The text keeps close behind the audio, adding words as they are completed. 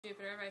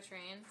Jupiter by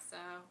Train, so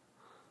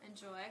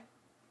enjoy.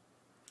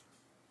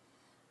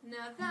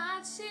 Now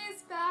that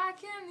she's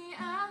back in the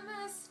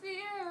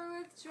atmosphere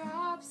with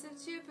drops of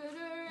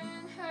Jupiter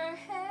in her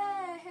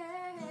hair,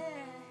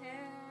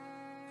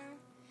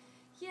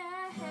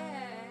 yeah.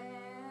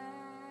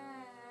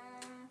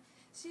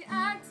 She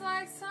acts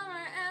like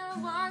summer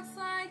and walks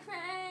like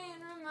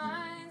rain,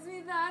 reminds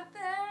me that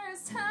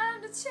there's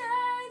time to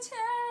change,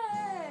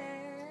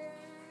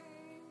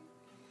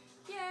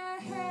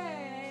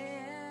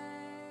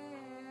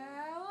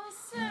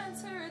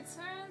 Since her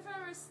return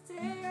from her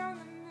stay on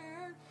the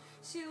moon,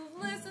 she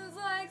listens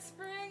like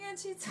spring and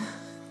she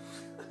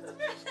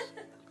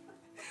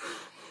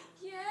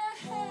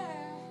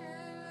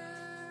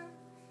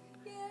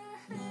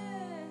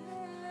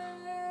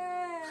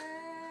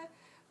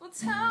Well,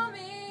 tell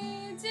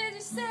me, did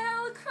you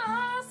sail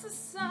across the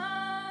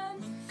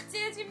sun?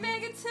 Did you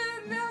make it to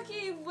the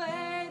Milky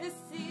Way to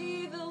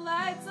see the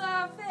lights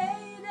all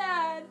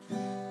faded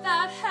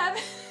that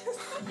heaven?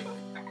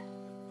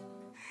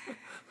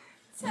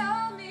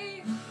 Tell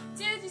me,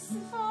 did you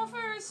fall for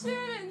a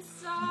shooting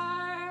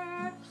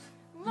star?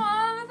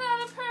 One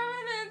without a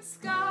permanent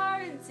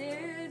scar?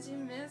 Did you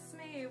miss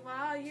me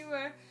while you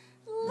were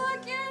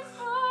looking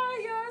for